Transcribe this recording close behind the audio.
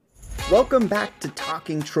Welcome back to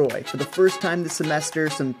Talking Troy. For the first time this semester,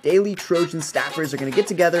 some Daily Trojan staffers are going to get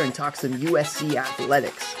together and talk some USC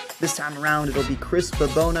athletics. This time around, it'll be Chris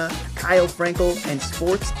Babona, Kyle Frankel, and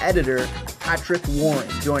sports editor Patrick Warren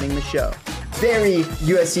joining the show. Very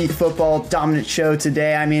USC football dominant show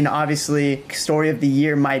today. I mean, obviously, story of the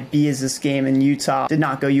year might be is this game in Utah did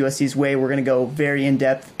not go USC's way. We're going to go very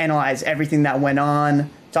in-depth, analyze everything that went on,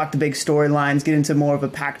 talk the big storylines, get into more of a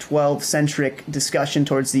Pac-12-centric discussion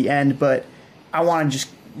towards the end. But I want to just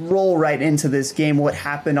roll right into this game, what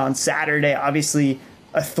happened on Saturday. Obviously,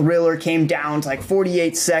 a thriller came down to like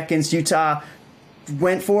 48 seconds. Utah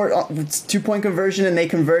went for it. It's 2-point conversion, and they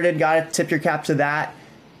converted. Got to tip your cap to that.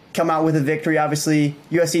 Come out with a victory. Obviously,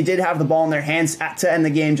 USC did have the ball in their hands to end the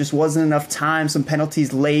game. Just wasn't enough time. Some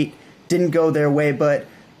penalties late. Didn't go their way. But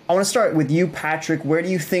I want to start with you, Patrick. Where do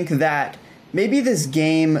you think that maybe this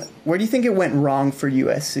game, where do you think it went wrong for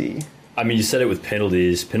USC? I mean, you said it with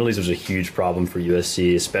penalties. Penalties was a huge problem for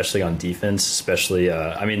USC, especially on defense.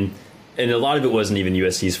 And a lot of it wasn't even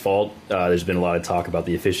USC's fault. There's been a lot of talk about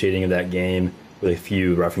the officiating of that game with a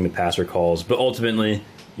few roughing the passer calls. But ultimately,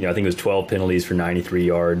 I think it was 12 penalties for 93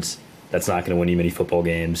 yards. That's not going to win you many football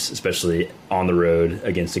games, especially on the road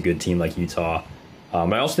against a good team like Utah.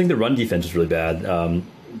 I also think the run defense was really bad.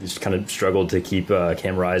 Just kind of struggled to keep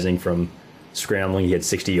Cam Rising from scrambling. He had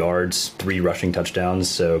 60 yards, 3 rushing touchdowns.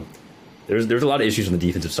 So there's a lot of issues on the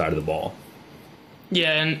defensive side of the ball.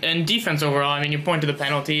 Yeah, and defense overall, I mean, you point to the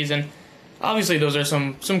penalties, and obviously those are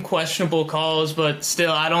some questionable calls, but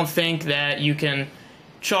still, I don't think that you can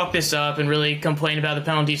chalk this up and really complain about the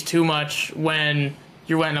penalties too much when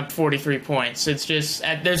you're went up 43 points. It's just,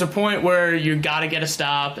 there's a point where you got to get a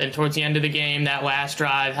stop, and towards the end of the game, that last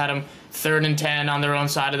drive had them 3rd and 10 on their own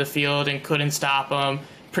side of the field and couldn't stop them.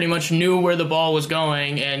 Pretty much knew where the ball was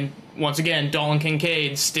going, and once again, Dalton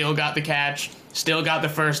Kincaid still got the catch, still got the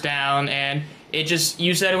first down, and it just,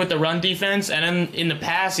 you said it with the run defense, and then in the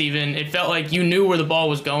pass even, it felt like you knew where the ball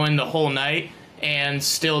was going the whole night, and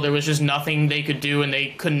still there was just nothing they could do, and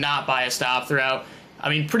they could not buy a stop throughout, I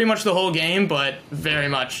mean, pretty much the whole game, but very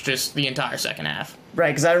much just the entire second half.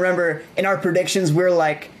 Right, because I remember in our predictions, we're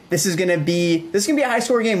like, this is going to be a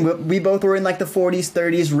high-score game. We both were in like the 40s,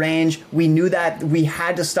 30s range. We knew that we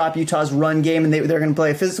had to stop Utah's run game, and they're going to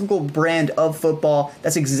play a physical brand of football.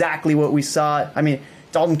 That's exactly what we saw. I mean,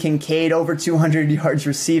 Dalton Kincaid, over 200 yards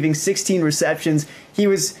receiving, 16 receptions. He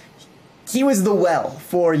was the well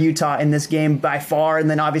for Utah in this game by far. And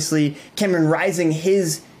then obviously Cameron Rising,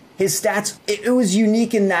 his stats, it was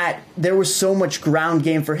unique in that there was so much ground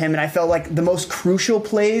game for him. And I felt like the most crucial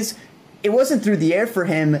plays, it wasn't through the air for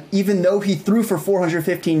him, even though he threw for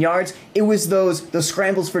 415 yards. It was those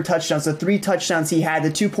scrambles for touchdowns, the 3 touchdowns he had,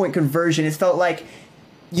 the 2-point conversion. It felt like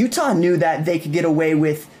Utah knew that they could get away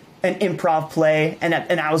with an improv play, and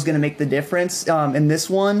I was going to make the difference in this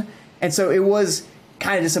one. And so it was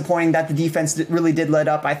kind of disappointing that the defense really did let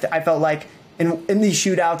up. I felt like in these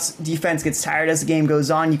shootouts, defense gets tired as the game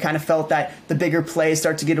goes on. You kind of felt that the bigger plays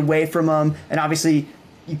start to get away from them, and obviously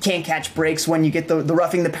you can't catch breaks when you get the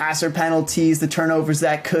roughing the passer penalties, the turnovers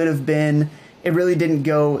that could have been. It really didn't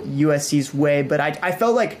go USC's way, but I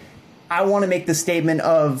felt like I want to make the statement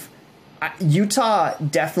of Utah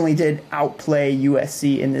definitely did outplay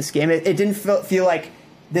USC in this game. It didn't feel like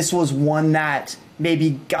this was one that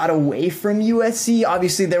maybe got away from USC.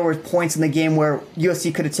 Obviously, there were points in the game where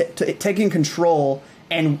USC could have taken control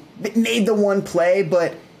and made the one play,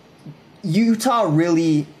 but Utah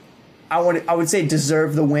really, I would say,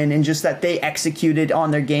 deserved the win, and just that they executed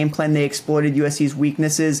on their game plan. They exploited USC's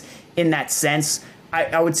weaknesses in that sense.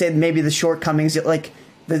 I would say maybe the shortcomings, like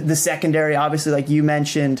the secondary, obviously, like you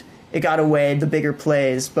mentioned, it got away, the bigger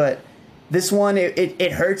plays. But this one,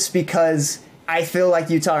 it hurts because I feel like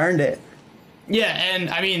Utah earned it. Yeah, and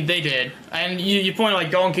I mean, they did. And you pointed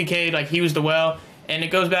like Dalton Kincaid, like he was the well. And it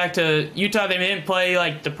goes back to Utah, they didn't play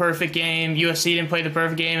like the perfect game. USC didn't play the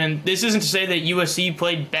perfect game. And this isn't to say that USC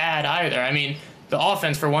played bad either. I mean, the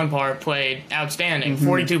offense, for one part, played outstanding.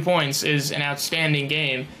 42 points is an outstanding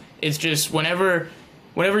game. It's just whenever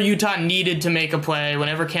Utah needed to make a play,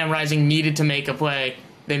 whenever Cam Rising needed to make a play,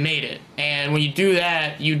 they made it. And when you do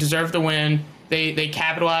that, you deserve the win. They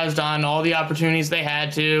capitalized on all the opportunities they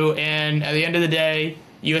had to, and at the end of the day,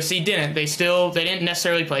 USC didn't. They didn't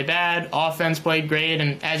necessarily play bad. Offense played great,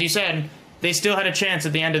 and as you said, they still had a chance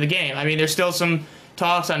at the end of the game. I mean, there's still some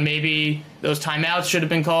talks on maybe those timeouts should have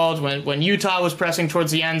been called when Utah was pressing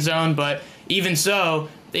towards the end zone, but even so,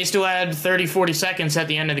 they still had 30, 40 seconds at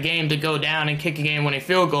the end of the game to go down and kick a game-winning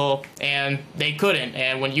field goal, and they couldn't.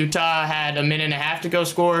 And when Utah had a minute and a half to go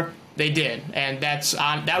score, they did, and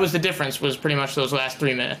that was the difference. Was pretty much those last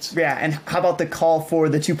 3 minutes. Yeah, and how about the call for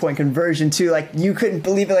the 2-point conversion too? Like, you couldn't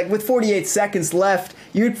believe it. Like, with 48 seconds left,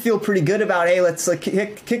 you'd feel pretty good about, hey, let's like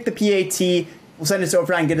kick the PAT. We'll send it to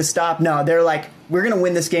overtime and get a stop. No, they're like, we're gonna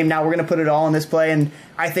win this game now. We're gonna put it all in this play, and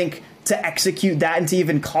I think to execute that and to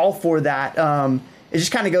even call for that, it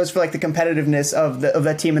just kind of goes for like the competitiveness of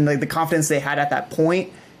that team and the confidence they had at that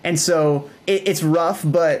point. And so it's rough,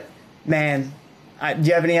 but man. Do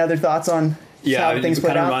you have any other thoughts on how things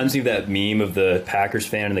played out? It kind of reminds me of that meme of the Packers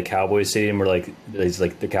fan in the Cowboys stadium where like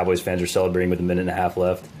the Cowboys fans are celebrating with a minute and a half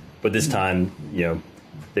left. But this time,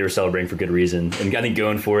 they were celebrating for good reason. And I think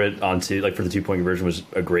going for it onto like for the 2-point conversion was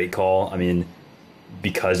a great call. I mean,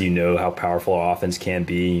 because you know how powerful our offense can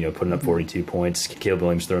be, putting up 42 points. Caleb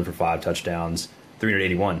Williams throwing for 5 touchdowns,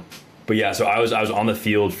 381. But yeah, so I was on the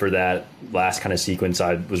field for that last kind of sequence.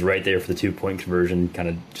 I was right there for the 2-point conversion, kind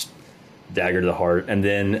of just dagger to the heart. And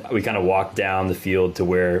then we kind of walked down the field to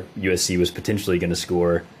where USC was potentially going to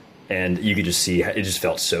score, and you could just see it just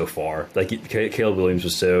felt so far. Like Caleb Williams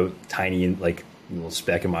was so tiny and like a little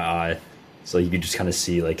speck in my eye, so you could just kind of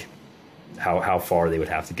see like how far they would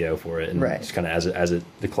have to go for it. And just kind of as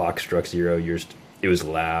the clock struck 0, it was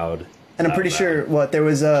loud. And I'm pretty sure there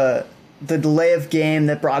was the delay of game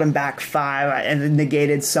that brought him back 5 and it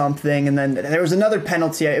negated something, and then there was another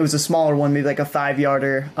penalty. It was a smaller one, maybe like a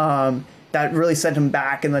 5-yarder. That really sent him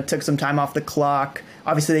back and that took some time off the clock.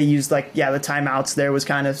 Obviously, they used the timeouts there was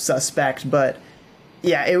kind of suspect, but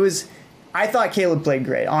yeah, it was. I thought Caleb played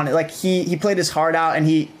great on it. Like he played his heart out and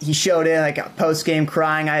he showed it like post game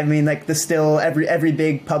crying. I mean, like every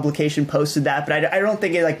big publication posted that, but I don't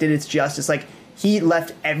think it like did its justice. Like he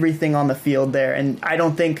left everything on the field there, and I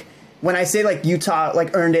don't think when I say like Utah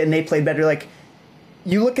like earned it and they played better, like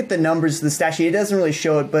you look at the numbers, the stat sheet, it doesn't really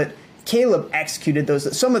show it, but Caleb executed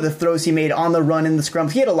some of the throws he made on the run in the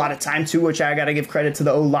scrums. He had a lot of time too, which I got to give credit to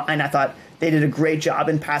the O-line. I thought they did a great job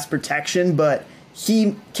in pass protection, but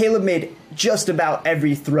Caleb made just about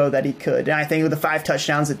every throw that he could. And I think with the 5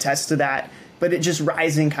 touchdowns attest to that, but it just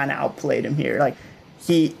Rising kind of outplayed him here. Like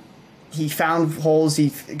he found holes,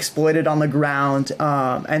 he exploited on the ground,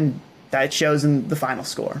 and that shows in the final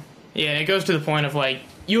score. Yeah, and it goes to the point of like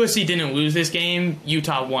USC didn't lose this game,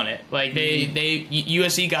 Utah won it. Like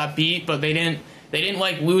USC got beat, but they didn't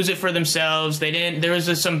like lose it for themselves. There was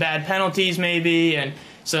just some bad penalties maybe and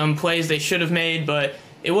some plays they should have made, but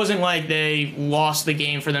it wasn't like they lost the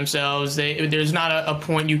game for themselves. There's not a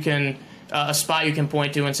point you can a spot you can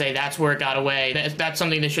point to and say that's where it got away. That's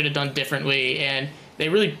something they should have done differently, and they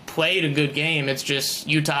really played a good game. It's just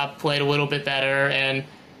Utah played a little bit better and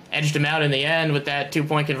edged him out in the end with that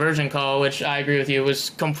 2-point conversion call, which I agree with you was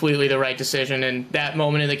completely the right decision in that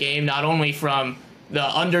moment in the game, not only from the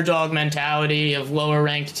underdog mentality of lower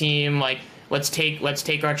ranked team, like let's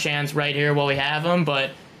take our chance right here while we have them,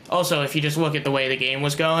 but also if you just look at the way the game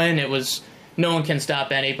was going, it was no one can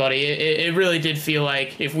stop anybody. It really did feel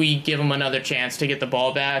like if we give them another chance to get the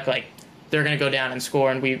ball back, like they're going to go down and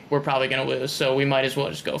score, and we're probably going to lose, so we might as well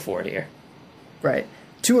just go for it here. Right.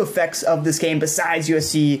 2 effects of this game, besides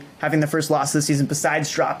USC having the first loss of the season,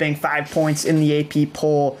 besides dropping 5 points in the AP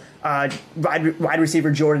poll, wide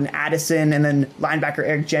receiver Jordan Addison and then linebacker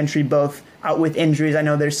Eric Gentry both out with injuries. I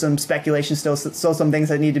know there's some speculation still some things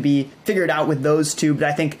that need to be figured out with those two, but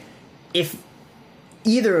I think if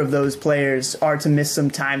either of those players are to miss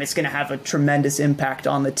some time, it's going to have a tremendous impact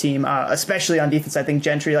on the team, especially on defense. I think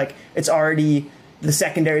Gentry, the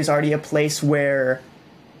secondary is already a place where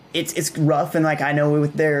it's rough, and like I know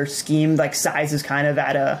with their scheme, like size is kind of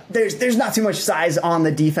at there's not too much size on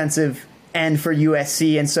the defensive end for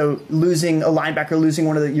USC, and so losing a linebacker, losing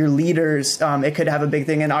one of your leaders, it could have a big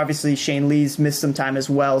thing. And obviously Shane Lee's missed some time as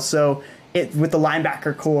well, so with the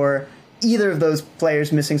linebacker core, either of those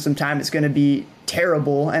players missing some time, it's going to be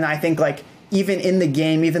terrible. And I think like even in the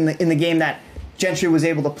game that Gentry was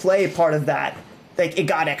able to play part of that, like it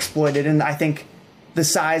got exploited, and I think the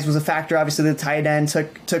size was a factor. Obviously, the tight end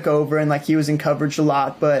took over, and like he was in coverage a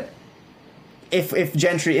lot. But if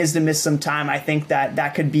Gentry is to miss some time, I think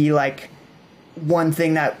that could be like one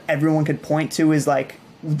thing that everyone could point to is like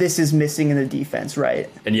this is missing in the defense, right?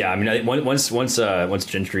 And yeah, I mean, once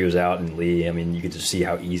Gentry was out and Lee, I mean, you could just see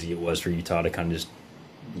how easy it was for Utah to kind of just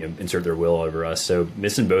insert their will over us. So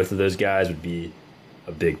missing both of those guys would be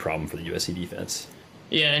a big problem for the USC defense.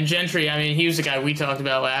 Yeah, and Gentry, I mean, he was the guy we talked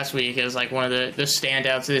about last week as like one of the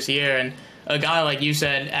standouts this year, and a guy like you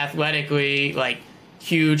said, athletically, like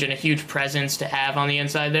huge and a huge presence to have on the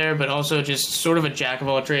inside there, but also just sort of a jack of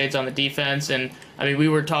all trades on the defense. And I mean, we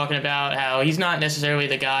were talking about how he's not necessarily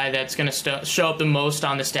the guy that's going to show up the most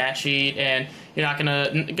on the stat sheet, and you're not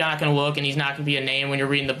gonna look, and he's not gonna be a name when you're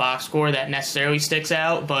reading the box score that necessarily sticks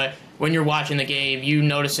out. But when you're watching the game, you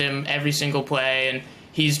notice him every single play, and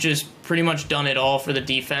he's just pretty much done it all for the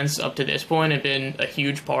defense up to this point and been a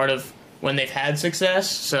huge part of when they've had success.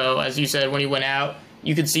 So as you said, when he went out,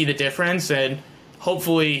 you could see the difference, and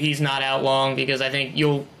hopefully he's not out long, because I think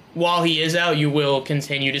while he is out, you will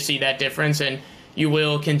continue to see that difference, and you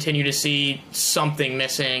will continue to see something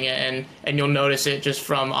missing, and you'll notice it just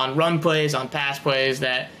from on run plays, on pass plays,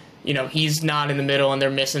 that he's not in the middle, and they're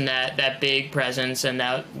missing that big presence and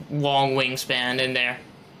that long wingspan in there.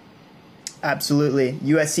 Absolutely.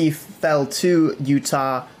 USC fell to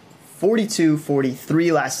Utah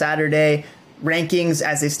 42-43 last Saturday. Rankings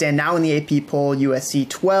as they stand now in the AP poll, USC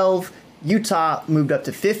 12, Utah moved up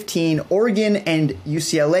to 15, Oregon and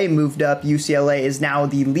UCLA moved up. UCLA is now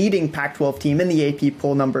the leading Pac-12 team in the AP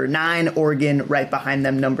poll, number 9, Oregon right behind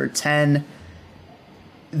them, number 10.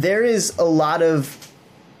 There is a lot of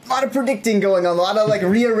predicting going on, a lot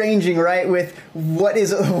of rearranging, right, with what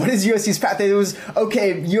is USC's path. It was,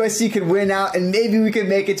 okay, USC could win out and maybe we could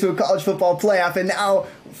make it to a college football playoff, and now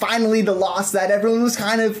finally the loss that everyone was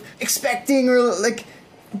kind of expecting or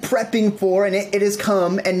prepping for, and it has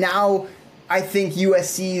come, and now I think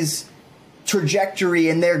USC's trajectory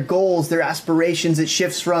and their goals, their aspirations, it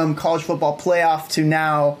shifts from college football playoff to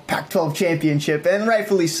now Pac-12 championship, and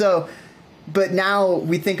rightfully so. But now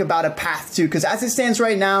we think about a path too, because as it stands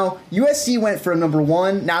right now, USC went for number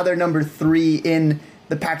 1. Now they're number 3 in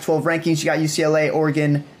the Pac-12 rankings. You got UCLA,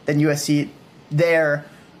 Oregon, then USC there.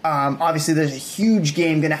 Obviously, there's a huge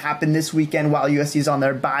game going to happen this weekend while USC is on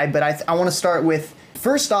their bye. But I want to start with,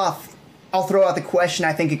 first off, I'll throw out the question.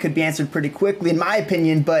 I think it could be answered pretty quickly, in my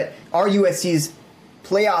opinion. But are USC's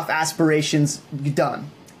playoff aspirations done?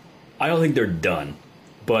 I don't think they're done.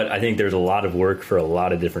 But I think there's a lot of work for a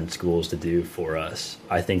lot of different schools to do for us.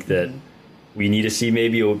 I think that we need to see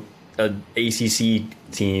maybe a ACC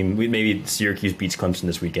team. Maybe Syracuse beats Clemson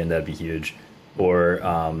this weekend. That'd be huge. Or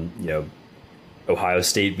Ohio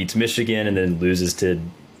State beats Michigan and then loses to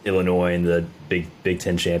Illinois in the Big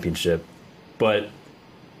Ten championship. But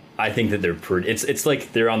I think that they're pretty. It's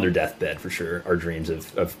like they're on their deathbed for sure. Our dreams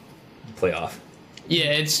of playoff.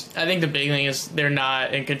 Yeah, I think the big thing is they're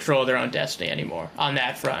not in control of their own destiny anymore on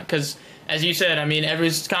that front. Because, as you said, I mean,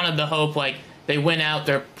 it's kind of the hope, they win out,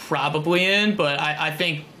 they're probably in. But I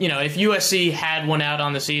think, if USC had won out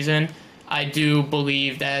on the season, I do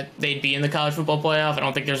believe that they'd be in the college football playoff. I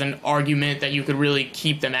don't think there's an argument that you could really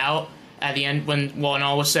keep them out at the end when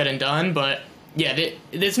all was said and done. But, yeah,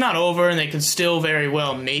 it's not over, and they could still very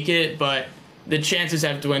well make it. But the chances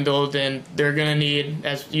have dwindled, and they're going to need,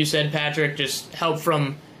 as you said, Patrick, just help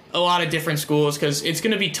from a lot of different schools, because it's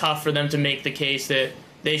going to be tough for them to make the case that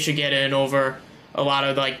they should get in over a lot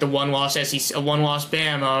of the one-loss SEC, a one-loss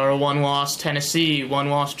Bama, or a one-loss Tennessee,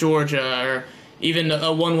 one-loss Georgia, or even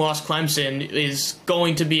a one-loss Clemson. Is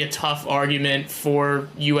going to be a tough argument for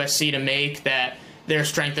USC to make, that their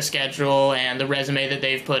strength of schedule and the resume that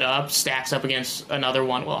they've put up stacks up against another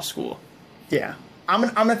one-loss school. Yeah. I'm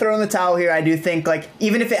gonna throw in the towel here. I do think,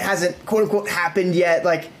 even if it hasn't quote unquote happened yet,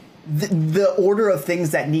 the order of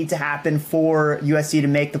things that need to happen for USC to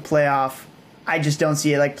make the playoff, I just don't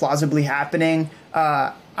see it plausibly happening.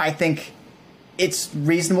 I think it's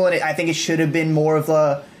reasonable, and I think it should have been more of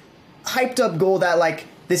a hyped up goal that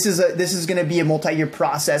this is going to be a multi-year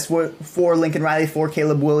process for Lincoln Riley, for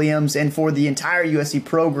Caleb Williams, and for the entire USC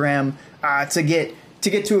program to get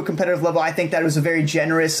to a competitive level. I think that it was a very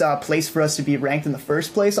generous place for us to be ranked in the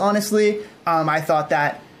first place, honestly. I thought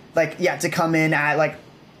that, to come in at,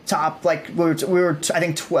 top, we were I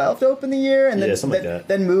think 12th to open the year, and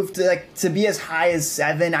then moved to be as high as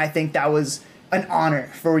 7. I think that was an honor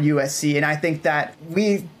for USC, and I think that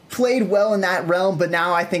we played well in that realm, but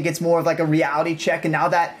now I think it's more of a reality check, and now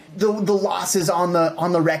that the loss is on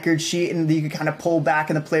the record sheet, and you can kind of pull back,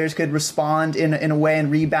 and the players could respond in a way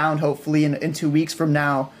and rebound hopefully in 2 weeks from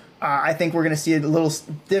now. I think we're going to see a little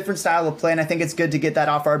different style of play, and I think it's good to get that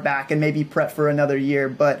off our back and maybe prep for another year.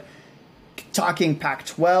 But talking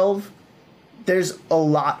Pac-12, there's a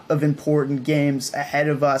lot of important games ahead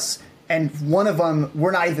of us, and one of them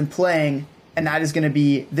we're not even playing, and that is going to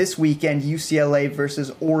be this weekend, UCLA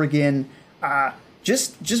versus Oregon.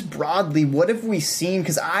 Just broadly, what have we seen?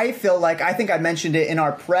 Because I feel I think I mentioned it in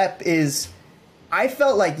our prep, I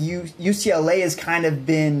felt like UCLA has kind of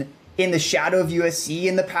been in the shadow of USC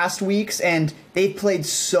in the past weeks, and they've played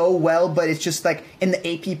so well, but it's just in the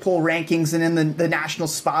AP poll rankings and in the national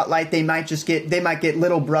spotlight, they might get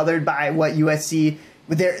little brothered by what USC,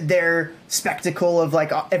 with their spectacle of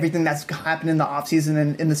everything that's happened in the offseason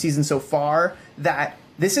and in the season so far, that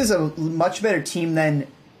this is a much better team than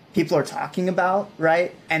people are talking about,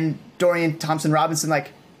 right? And Dorian Thompson-Robinson,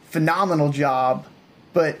 like, phenomenal job.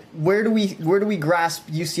 But where do we grasp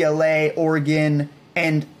UCLA, Oregon,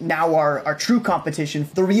 and now our true competition,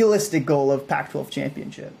 the realistic goal of Pac-12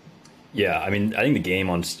 championship? Yeah, I mean, I think the game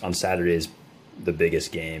on Saturday is the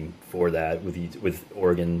biggest game for that with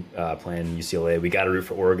Oregon playing UCLA. We got to root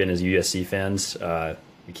for Oregon as USC fans.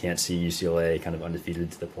 We can't see UCLA kind of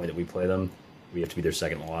undefeated to the point that we play them. We have to be their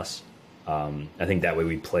second loss. I think that way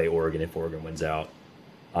we play Oregon if Oregon wins out.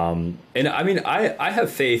 And I mean, I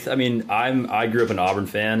have faith. I mean, I grew up an Auburn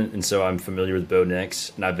fan, and so I'm familiar with Bo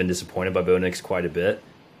Nix, and I've been disappointed by Bo Nix quite a bit.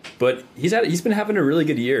 But he's been having a really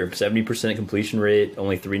good year. 70% completion rate,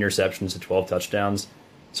 only 3 interceptions to 12 touchdowns.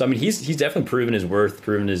 So I mean, he's definitely proven his worth,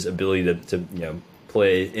 proven his ability to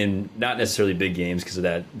play in not necessarily big games because of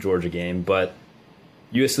that Georgia game, but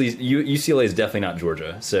UCLA is definitely not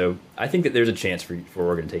Georgia. So I think that there's a chance for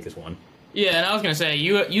Oregon to take this one. Yeah, and I was going to say,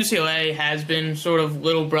 UCLA has been sort of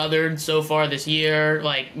little brothered so far this year,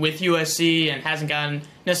 like with USC, and hasn't gotten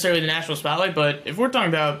necessarily the national spotlight. But if we're talking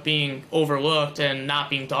about being overlooked and not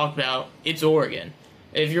being talked about, it's Oregon.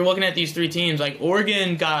 If you're looking at these 3 teams, like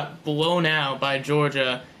Oregon got blown out by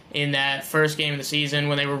Georgia in that first game of the season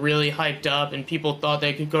when they were really hyped up and people thought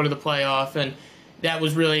they could go to the playoff, and that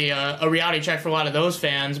was really a reality check for a lot of those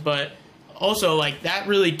fans. But also, like, that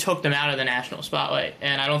really took them out of the national spotlight,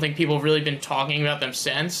 and I don't think people have really been talking about them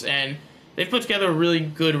since, and they've put together a really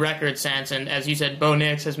good record since, and as you said, Bo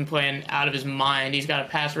Nix has been playing out of his mind. He's got a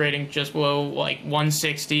pass rating just below, like,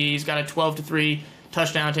 160. He's got a 12-3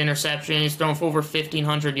 touchdown to interception. He's thrown for over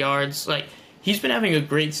 1,500 yards. Like, he's been having a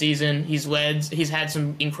great season. He's had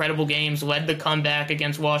some incredible games, led the comeback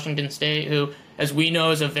against Washington State, who, as we know,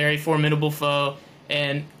 is a very formidable foe,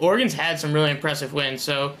 and Oregon's had some really impressive wins,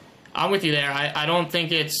 so I'm with you there. I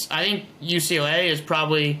think UCLA is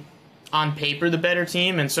probably on paper the better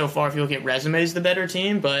team, and so far if you look at resumes the better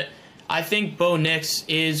team, but I think Bo Nix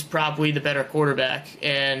is probably the better quarterback,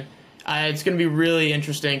 and it's going to be really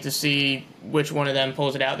interesting to see which one of them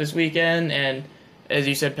pulls it out this weekend. And as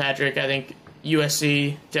you said, Patrick, I think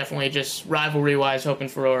USC definitely just rivalry-wise hoping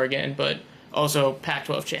for Oregon, but also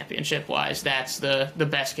Pac-12 championship-wise, that's the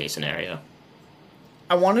best case scenario.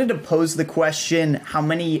 I wanted to pose the question, how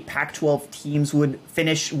many Pac-12 teams would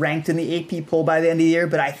finish ranked in the AP poll by the end of the year?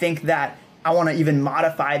 But I think that I want to even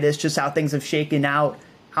modify this, just how things have shaken out.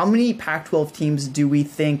 How many Pac-12 teams do we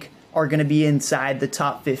think are going to be inside the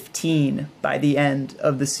top 15 by the end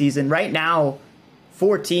of the season? Right now,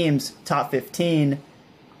 4 teams, top 15.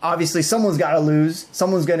 Obviously, someone's got to lose.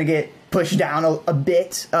 Someone's going to get pushed down a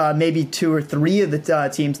bit, maybe 2 or 3 of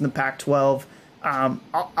the teams in the Pac-12.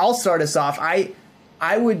 I'll start us off.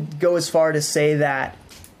 I would go as far to say that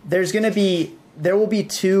there will be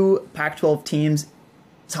 2 Pac-12 teams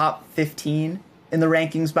top 15 in the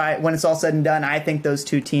rankings by when it's all said and done. I think those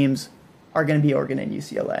 2 teams are going to be Oregon and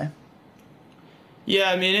UCLA. Yeah,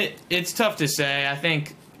 I mean, it's tough to say. I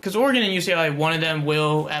think because Oregon and UCLA, one of them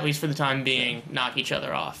will, at least for the time being, knock each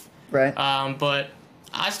other off. Right. But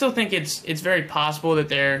I still think it's very possible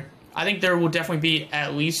that I think there will definitely be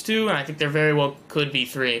at least 2, and I think there very well could be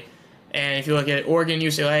 3. And if you look at Oregon,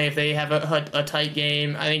 UCLA, if they have a tight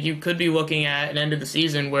game, I think you could be looking at an end of the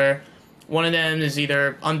season where one of them is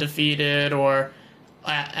either undefeated or,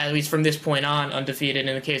 at least from this point on, undefeated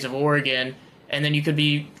in the case of Oregon. And then you could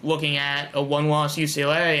be looking at a 1-loss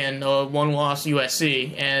UCLA and a 1-loss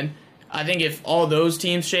USC. And I think if all those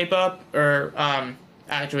teams shape up, or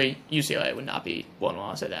actually UCLA would not be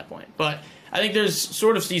 1-loss at that point. But I think there's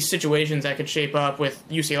sort of these situations that could shape up with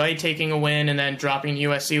UCLA taking a win and then dropping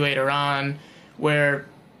USC later on, where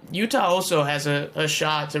Utah also has a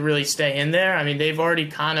shot to really stay in there. I mean, they've already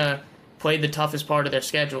kind of played the toughest part of their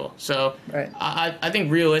schedule. So right. I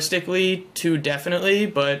think realistically 2 definitely,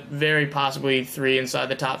 but very possibly 3 inside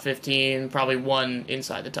the top 15, probably 1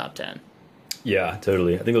 inside the top 10. Yeah,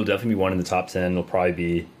 totally. I think there'll definitely be 1 in the top 10. It'll probably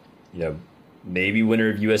be, maybe winner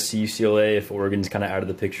of USC UCLA if Oregon's kind of out of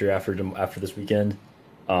the picture after this weekend.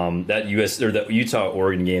 That Utah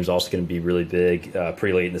Oregon game is also going to be really big,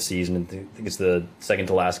 pretty late in the season. I think it's the second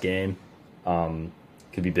to last game.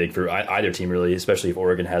 Could be big for either team really, especially if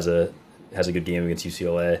Oregon has a good game against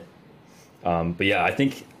UCLA. But yeah, I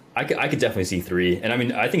think I could definitely see 3, and I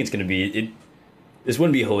mean I think it's going to be This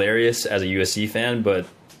wouldn't be hilarious as a USC fan, but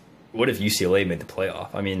what if UCLA made the playoff?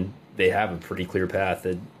 I mean, they have a pretty clear path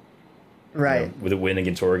that. Right. With a win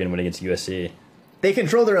against Oregon, win against USC. They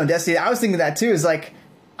control their own destiny. I was thinking that too, is like,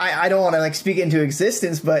 I don't want to like speak into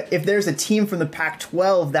existence, but if there's a team from the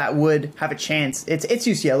Pac-12 that would have a chance, it's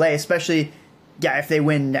UCLA, especially, if they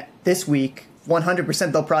win this week,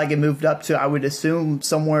 100% they'll probably get moved up to, I would assume,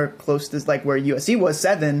 somewhere close to like where USC was,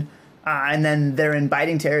 7. And then they're in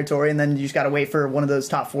biting territory, and then you just got to wait for one of those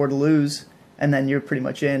top 4 to lose, and then you're pretty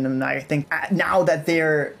much in. And I think now that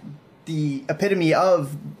they're the epitome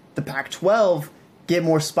of the Pac-12, get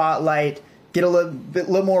more spotlight, get a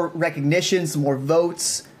little more recognition, some more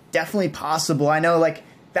votes, definitely possible. I know, like,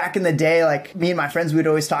 back in the day, like, me and my friends, we would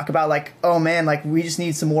always talk about, like, oh man, like, we just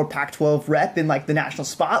need some more Pac-12 rep in, like, the national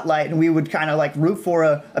spotlight, and we would kind of, like, root for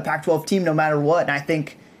a Pac-12 team no matter what. And I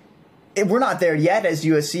think we're not there yet as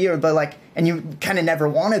USC, but, like, and you kind of never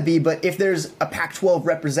want to be, but if there's a Pac-12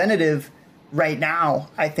 representative right now,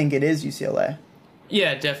 I think it is UCLA.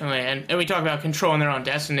 Yeah, definitely. And we talk about controlling their own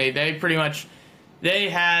destiny. They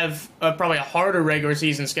have probably a harder regular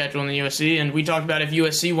season schedule than USC, and we talked about if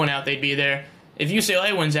USC went out, they'd be there. If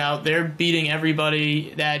UCLA wins out, they're beating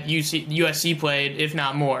everybody that USC played, if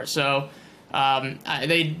not more. So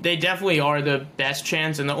they definitely are the best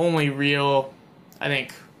chance and the only real, I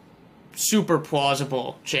think, super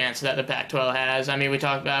plausible chance that the Pac-12 has. I mean, we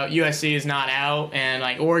talked about USC is not out, and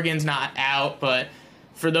like Oregon's not out, but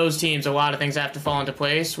for those teams, a lot of things have to fall into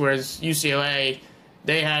place, whereas UCLA,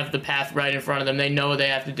 they have the path right in front of them. They know what they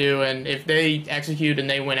have to do, and if they execute and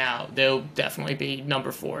they win out, they'll definitely be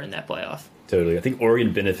number 4 in that playoff. Totally. I think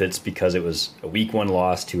Oregon benefits because it was a week 1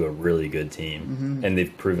 loss to a really good team, and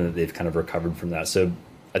they've proven that they've kind of recovered from that. So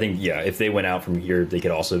I think, yeah, if they went out from here, they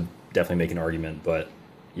could also definitely make an argument. But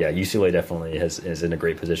yeah, UCLA definitely is in a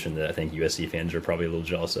great position that I think USC fans are probably a little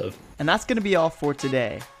jealous of. And that's going to be all for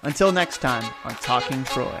today. Until next time on Talking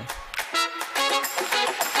Troy.